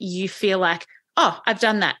so that you feel like, oh, I've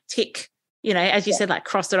done that, tick, you know, as you said, like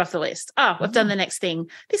crossed it off the list. Oh, we've done the next thing.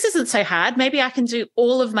 This isn't so hard. Maybe I can do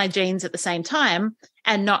all of my jeans at the same time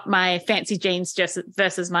and not my fancy jeans just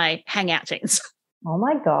versus my hangout jeans. Oh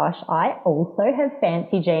my gosh, I also have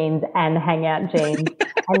fancy jeans and hangout jeans.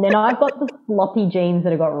 And then I've got the floppy jeans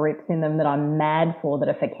that have got rips in them that I'm mad for that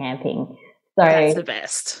are for camping. So that's the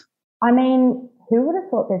best. I mean, who would have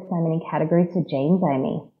thought there's so many categories for jeans,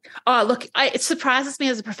 Amy? Oh, look, it surprises me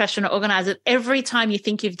as a professional organizer. Every time you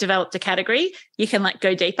think you've developed a category, you can like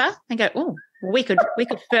go deeper and go, oh, we could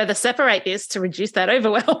further separate this to reduce that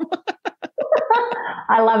overwhelm.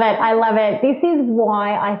 I love it. I love it. This is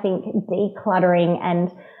why I think decluttering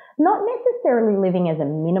and not necessarily living as a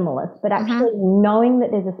minimalist, but actually knowing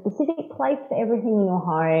that there's a specific place for everything in your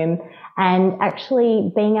home and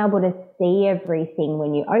actually being able to see everything.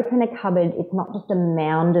 When you open a cupboard, it's not just a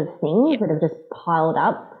mound of things that have just piled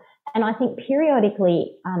up. And I think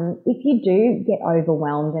periodically, if you do get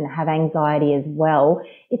overwhelmed and have anxiety as well,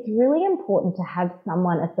 it's really important to have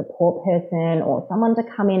someone, a support person or someone to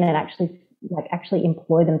come in and actually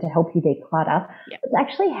employ them to help you declutter, but to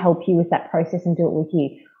actually help you with that process and do it with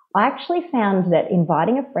you. I actually found that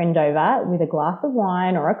inviting a friend over with a glass of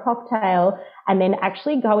wine or a cocktail and then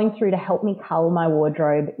actually going through to help me cull my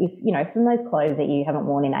wardrobe, if, from those clothes that you haven't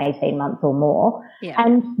worn in 18 months or more. Yeah.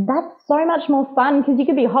 And that's so much more fun because you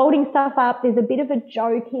could be holding stuff up. There's a bit of a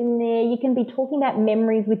joke in there. You can be talking about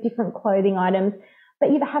memories with different clothing items,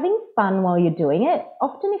 but you're having fun while you're doing it.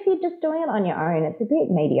 Often if you're just doing it on your own, it's a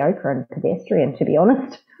bit mediocre and pedestrian, to be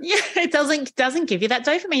honest. Yeah, it doesn't give you that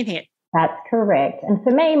dopamine hit. That's correct. And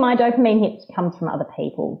for me, my dopamine hit comes from other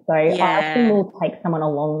people. So I often will take someone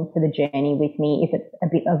along for the journey with me if it's a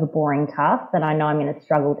bit of a boring task that I know I'm going to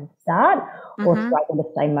struggle to start or struggle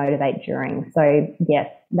to stay motivated during. So yes,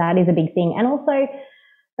 that is a big thing. And also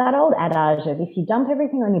that old adage of if you dump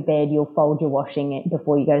everything on your bed, you'll fold your washing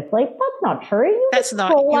before you go to sleep. That's not true. That's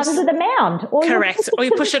not fall under the mound. Or correct. Or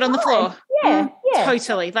you push it on the floor. Yeah.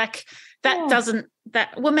 Totally. Like that doesn't,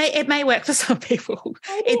 it may work for some people.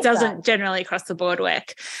 It doesn't generally across the board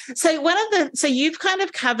work. So you've kind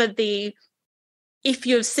of covered if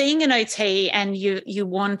you're seeing an OT and you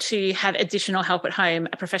want to have additional help at home,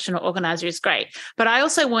 a professional organizer is great. But I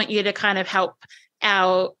also want you to kind of help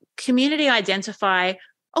our community identify,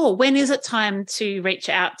 when is it time to reach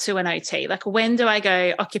out to an OT? Like, when do I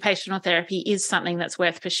go, occupational therapy is something that's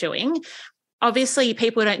worth pursuing? Obviously,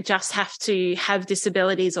 people don't just have to have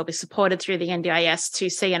disabilities or be supported through the NDIS to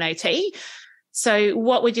see an OT. So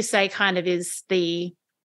what would you say kind of is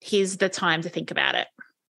here's the time to think about it?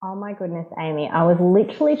 Oh my goodness, Amy. I was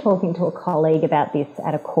literally talking to a colleague about this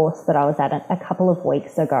at a course that I was at a couple of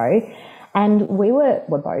weeks ago. And we were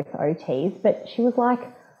both OTs, but she was like,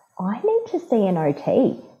 I need to see an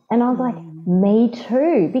OT. And I was like, me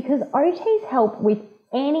too, because OTs help with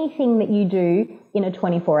anything that you do in a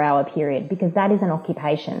 24-hour period, because that is an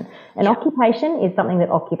occupation. An occupation is something that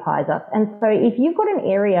occupies us. And so if you've got an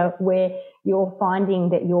area where you're finding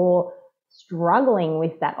that you're struggling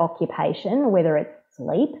with that occupation, whether it's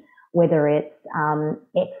sleep, whether it's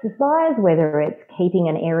exercise, whether it's keeping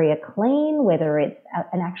an area clean, whether it's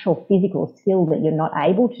an actual physical skill that you're not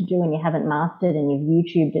able to do and you haven't mastered and you've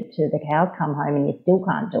YouTubed it to the cows come home and you still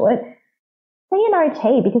can't do it, see an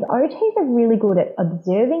OT, because OTs are really good at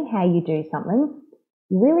observing how you do something,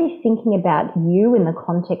 really thinking about you in the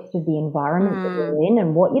context of the environment that you're in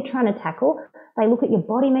and what you're trying to tackle. They look at your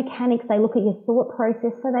body mechanics, they look at your thought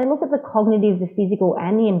process, so they look at the cognitive, the physical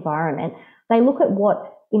and the environment. They look at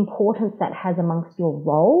what importance that has amongst your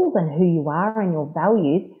roles and who you are and your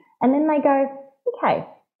values. And then they go, okay,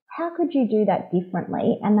 how could you do that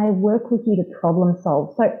differently? And they work with you to problem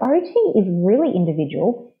solve. So OT is really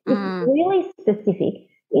individual. It's really specific.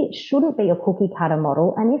 It shouldn't be a cookie cutter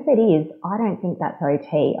model. And if it is, I don't think that's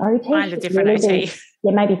OT. Find a different OT.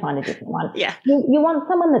 Maybe find a different one. Yeah. You want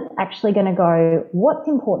someone that's actually going to go, what's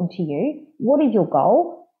important to you? What is your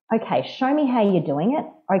goal? Okay, show me how you're doing it.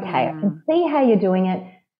 Okay, I can see how you're doing it.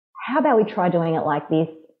 How about we try doing it like this?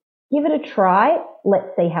 Give it a try.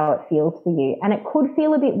 Let's see how it feels for you. And it could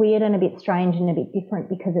feel a bit weird and a bit strange and a bit different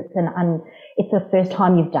because it's the first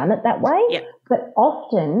time you've done it that way. Yeah. But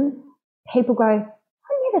often people go,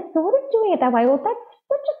 I never thought of doing it that way. Well, that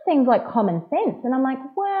just seems like common sense. And I'm like,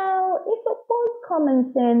 well, if it was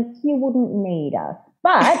common sense, you wouldn't need us.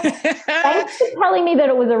 But thanks for telling me that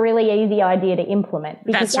it was a really easy idea to implement.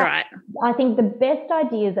 That's right. I think the best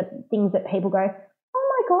ideas are things that people go,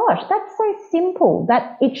 oh my gosh, that's so simple.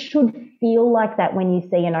 That it should feel like that when you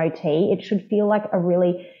see an OT. It should feel like a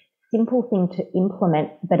really simple thing to implement,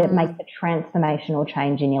 but it makes a transformational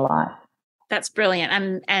change in your life. That's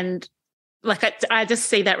brilliant. And like I just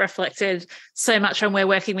see that reflected so much when we're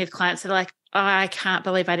working with clients that are like, oh, I can't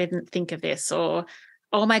believe I didn't think of this, or,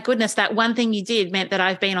 oh my goodness, that one thing you did meant that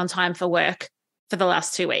I've been on time for work for the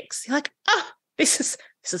last 2 weeks. You're like, oh, this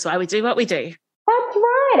is why we do what we do. That's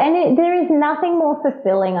right. And there is nothing more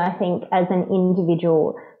fulfilling, I think, as an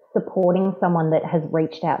individual supporting someone that has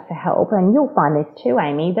reached out for help. And you'll find this too,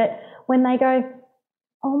 Amy, that when they go,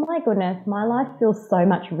 oh my goodness, my life feels so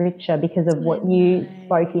much richer because of what you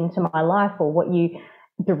spoke into my life or what you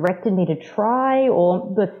directed me to try,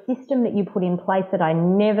 or the system that you put in place that I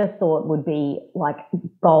never thought would be like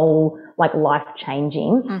life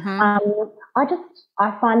changing. I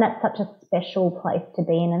find that such a special place to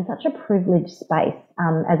be in and such a privileged space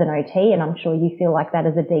as an OT, and I'm sure you feel like that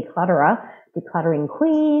as a decluttering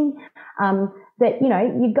queen, that, you know,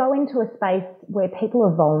 you go into a space where people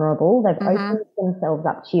are vulnerable, they've opened themselves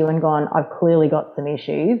up to you and gone, I've clearly got some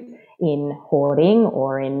issues in hoarding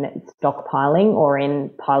or in stockpiling or in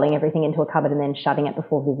piling everything into a cupboard and then shutting it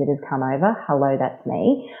before visitors come over. Hello, that's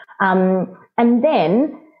me. And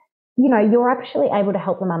then, you know, you're actually able to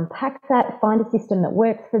help them unpack that, find a system that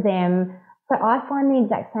works for them, So I find the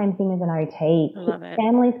exact same thing as an OT. Love it.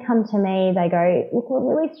 Families come to me, they go, look, we're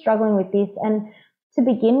really struggling with this. And to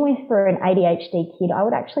begin with, for an ADHD kid, I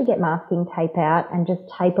would actually get masking tape out and just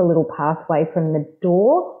tape a little pathway from the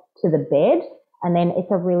door to the bed. And then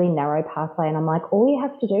it's a really narrow pathway. And I'm like, all you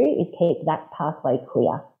have to do is keep that pathway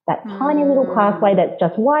clear. That tiny little pathway that's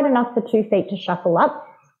just wide enough for 2 feet to shuffle up.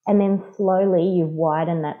 And then slowly you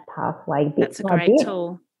widen that pathway bit by bit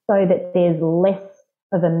tool. So that there's less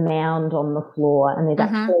of a mound on the floor and there's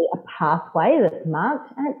actually a pathway that's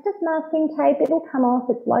marked, and it's just masking tape. It'll come off.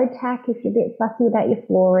 It's low tack if you're a bit fussy about your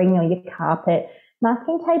flooring or your carpet.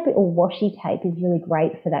 Masking tape or washi tape is really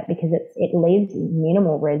great for that because it leaves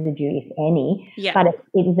minimal residue, if any, but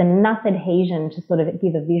it is enough adhesion to sort of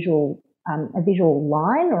give a visual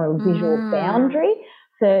line or a visual boundary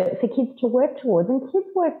for kids to work towards. And kids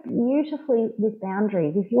work beautifully with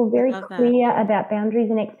boundaries. If you're very clear about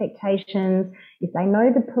boundaries and expectations, if they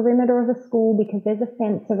know the perimeter of a school because there's a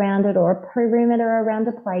fence around it or a perimeter around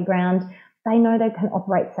a playground, they know they can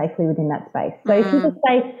operate safely within that space. So if you just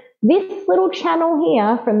say, this little channel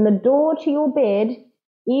here from the door to your bed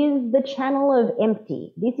is the channel of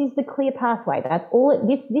empty. This is the clear pathway. That's all.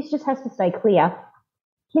 This just has to stay clear.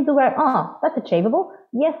 Kids will go, oh, that's achievable.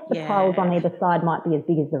 Yes, the piles on either side might be as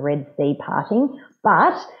big as the Red Sea parting,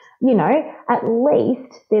 but, you know, at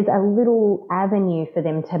least there's a little avenue for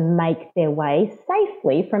them to make their way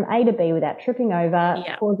safely from A to B without tripping over,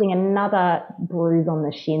 causing another bruise on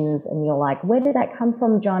the shins. And you're like, where did that come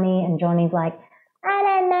from, Johnny? And Johnny's like, I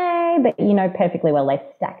don't know, but you know perfectly well they're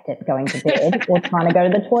stacked at going to bed or trying to go to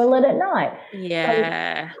the toilet at night.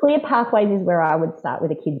 Yeah. So clear pathways is where I would start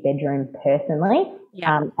with a kid's bedroom personally,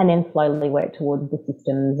 and then slowly work towards the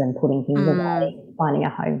systems and putting things away, finding a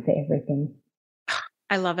home for everything.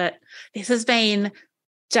 I love it. This has been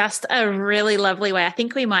just a really lovely way. I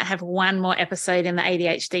think we might have one more episode in the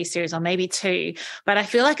ADHD series or maybe 2, but I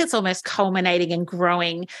feel like it's almost culminating and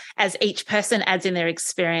growing as each person adds in their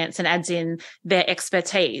experience and adds in their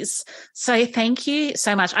expertise. So thank you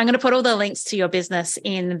so much. I'm going to put all the links to your business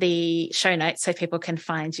in the show notes so people can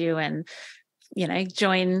find you and, you know,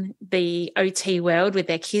 join the OT world with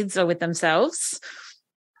their kids or with themselves.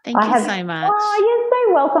 Thank you so much. Oh, you're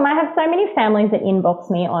so welcome. I have so many families that inbox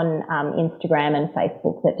me on Instagram and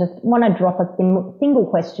Facebook that just want to drop a single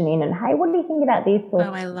question in and, hey, what do you think about this? Or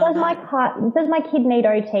does my kid need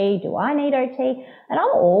OT? Do I need OT? And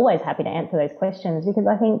I'm always happy to answer those questions because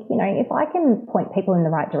I think, you know, if I can point people in the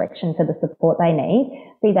right direction for the support they need,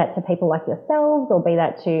 be that to people like yourselves or be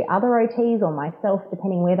that to other OTs or myself,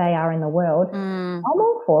 depending where they are in the world, I'm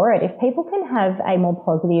all for it. If people can have a more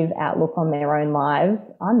positive outlook on their own lives,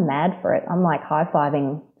 I'm mad for it. I'm like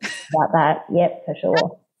high-fiving about that. Yep, for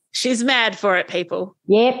sure. She's mad for it, people.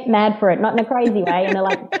 Yep, mad for it. Not in a crazy way, in a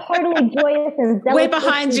like totally joyous and zealous we're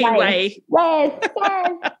behind you way. Yes,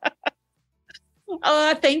 yes.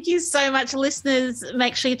 Oh, thank you so much, listeners.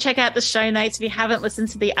 Make sure you check out the show notes. If you haven't listened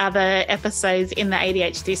to the other episodes in the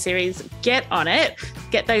ADHD series, get on it.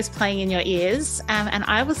 Get those playing in your ears. And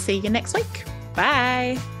I will see you next week.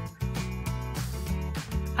 Bye.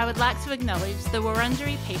 I would like to acknowledge the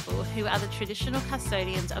Wurundjeri people who are the traditional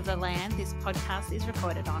custodians of the land this podcast is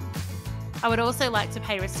recorded on. I would also like to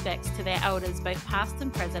pay respects to their elders, both past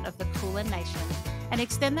and present, of the Kulin Nation, and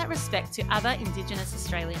extend that respect to other Indigenous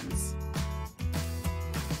Australians.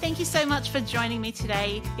 Thank you so much for joining me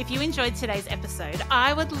today. If you enjoyed today's episode,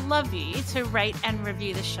 I would love you to rate and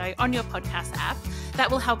review the show on your podcast app. That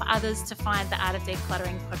will help others to find the Art of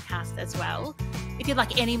Decluttering podcast as well. If you'd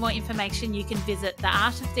like any more information, you can visit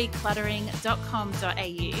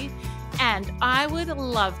theartofdecluttering.com.au, and I would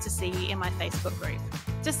love to see you in my Facebook group.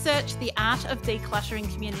 Just search the Art of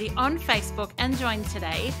Decluttering community on Facebook and join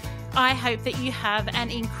today. I hope that you have an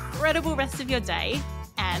incredible rest of your day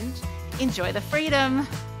and enjoy the freedom.